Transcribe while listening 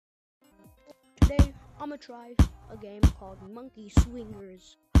I'ma try a game called Monkey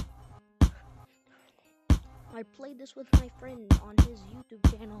Swingers. I played this with my friend on his YouTube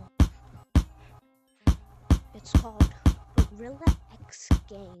channel. It's called Gorilla X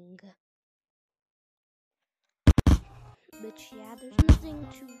Gang. But yeah, there's nothing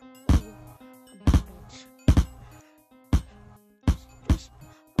too cool about it. It's just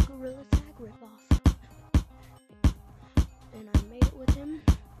a Gorilla Tag ripoff. And I made it with him,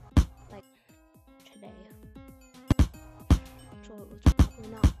 like, today. So it was probably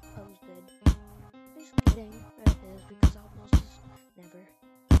not posted. Just kidding, it is, because I'll post this never.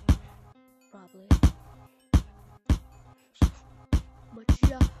 Probably. But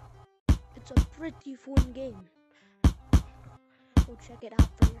yeah, it's a pretty fun game. Go check it out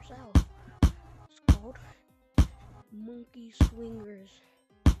for yourself. It's called Monkey Swingers.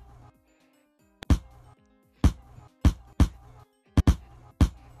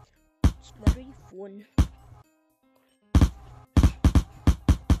 It's very fun.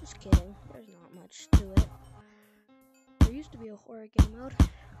 Just kidding, there's not much to it. There used to be a horror game mode.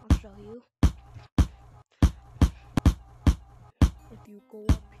 I'll show you. If you go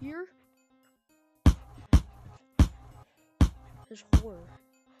up here, there's horror.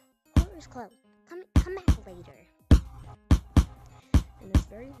 Horror is closed. Come back later. And it's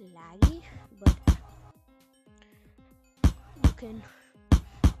very laggy, but you can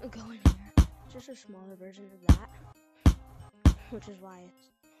go in here. It's just a smaller version of that, which is why it's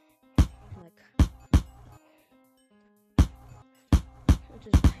like, which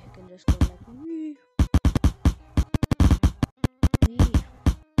is why you can just go like wee.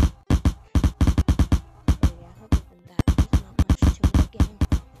 So yeah, other than that, there's not much to the game.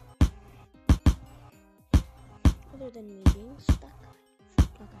 Other than me being stuck.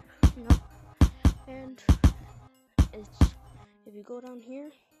 Okay, no. And it's, if you go down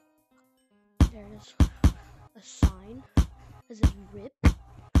here, there's a sign that says RIP.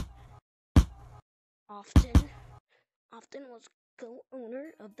 Often was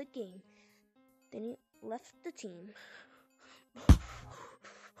co-owner of the game. Then he left the team.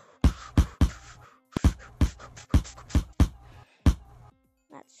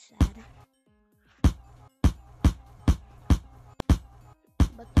 That's sad.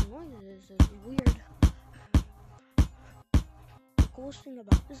 But the noises is weird. The coolest thing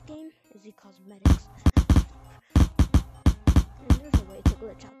about this game is the cosmetics. And there's a way to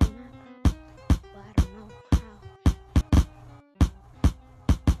glitch out the map, but I don't know how.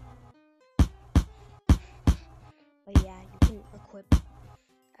 But yeah, you can equip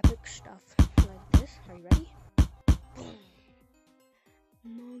epic stuff like this. Are you ready? Boom.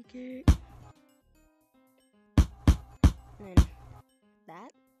 Monkey. And then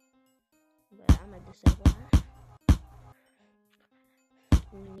that. But I'm gonna disable that.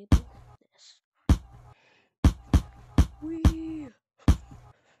 And enable this. Wee.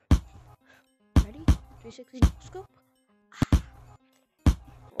 Ready? 360 scope.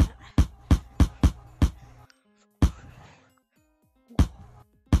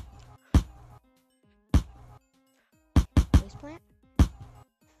 Face plant.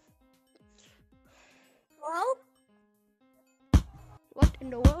 Hello? What in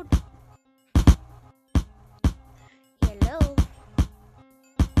the world? Hello.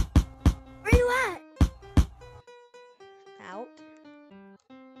 Where you at? Out.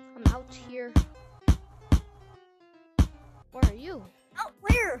 I'm out here. Where are you? Out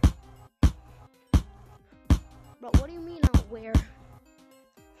where? But what do you mean out where?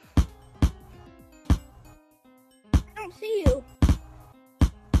 I don't see you.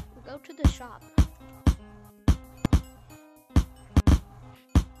 Go to the shop.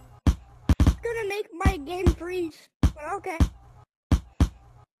 It's gonna make my game freeze. But okay.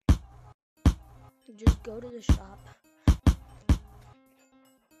 Just go to the shop.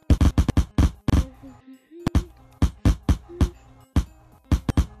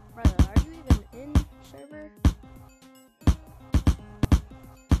 Brother, are you even in server?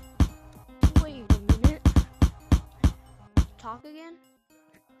 Wait a minute. Talk again?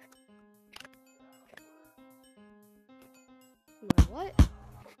 Wait, what?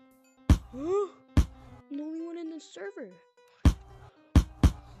 Huh? I'm the only one in the server.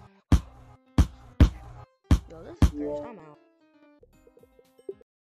 Yo, this is crazy. I'm out.